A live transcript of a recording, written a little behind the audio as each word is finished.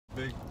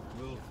big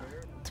little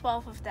fair.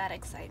 12 of that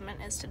excitement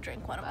is to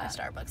drink one of my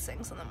Starbucks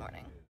things in the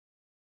morning.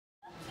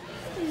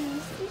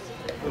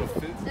 Little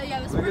fit. So yeah,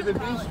 it was Look at the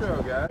pretty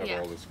bistro, guys. Yeah.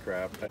 All this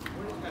crap.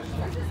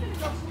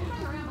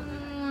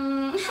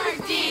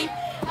 D.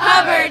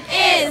 Hubbard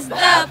is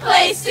the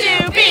place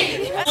to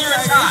be.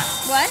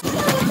 What?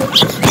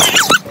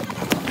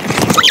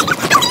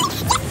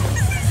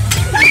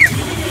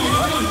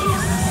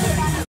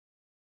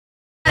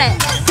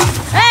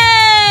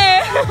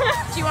 Hey!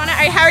 Do you want to?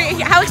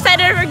 How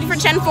excited are you for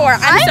Gen 4?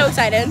 I'm so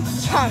excited.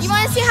 You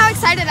want to see how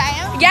excited I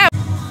am? Yeah.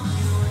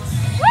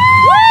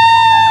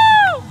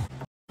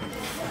 Woo!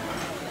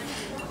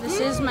 This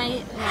is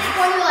my. 5,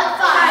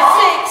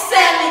 6,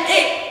 7,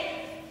 8.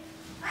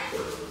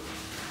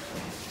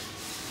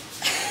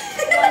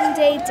 One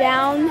day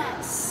down,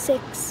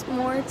 6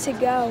 more to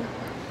go.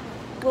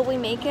 Will we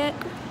make it?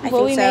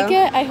 Will we make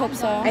it? I hope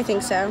so. I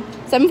think so.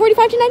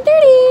 7:45 to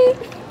 9:30.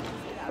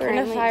 We're in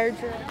a Currently. fire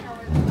drill.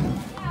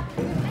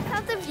 I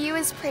thought the view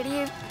was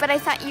pretty, but I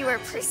thought you were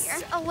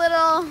prettier. A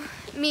little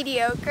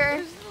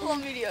mediocre.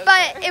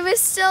 But it was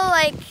still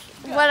like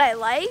what I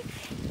like.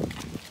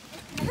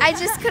 I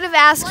just could have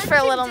asked for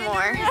a little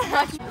more.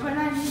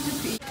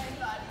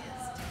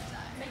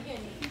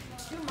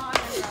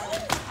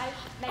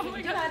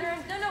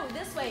 No,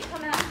 this way.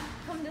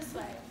 Come this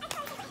way.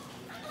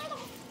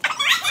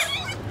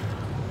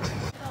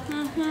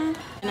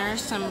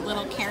 There's some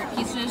little carrot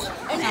pieces.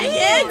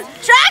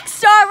 Track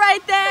star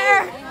right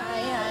there.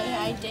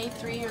 Hi. Day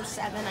 3 or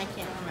 7, I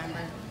can't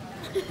remember.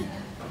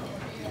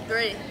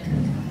 3.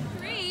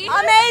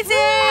 Amazing.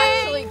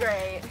 Actually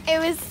great. It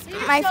was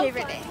my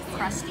favorite day.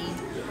 Crusty.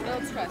 It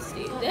looks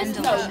crusty.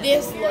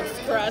 This looks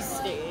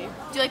crusty.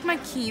 Do you like my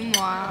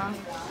quinoa?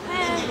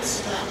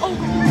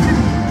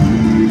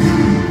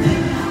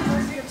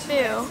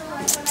 Boo.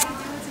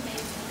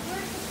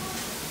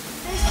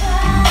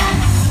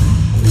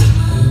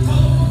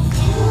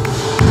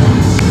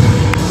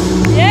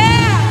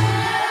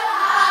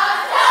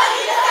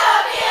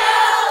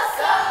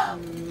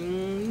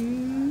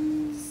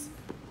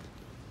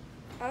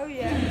 Oh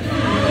yeah.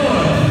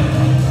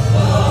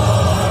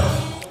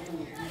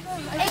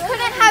 It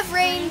couldn't have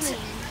rained,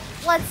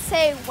 let's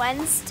say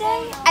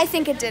Wednesday. I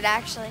think it did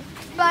actually.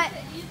 But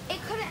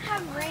it couldn't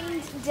have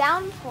rained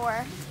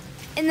downpour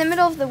in the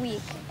middle of the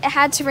week. It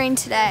had to rain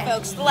today.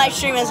 Folks, the live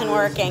stream isn't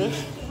working.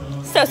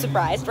 So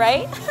surprised,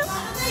 right?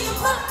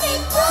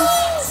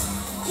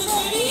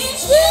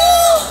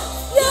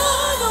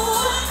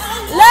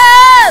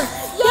 Love!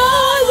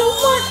 You're the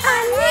one I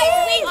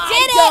need. We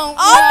did it!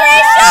 All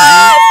 3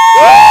 shots!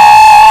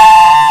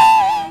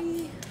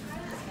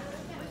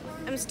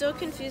 I'm still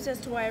confused as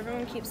to why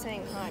everyone keeps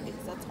saying hi,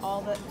 because that's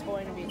all that's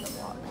going to be the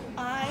vlog.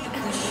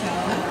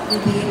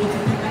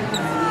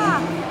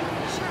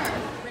 Sure.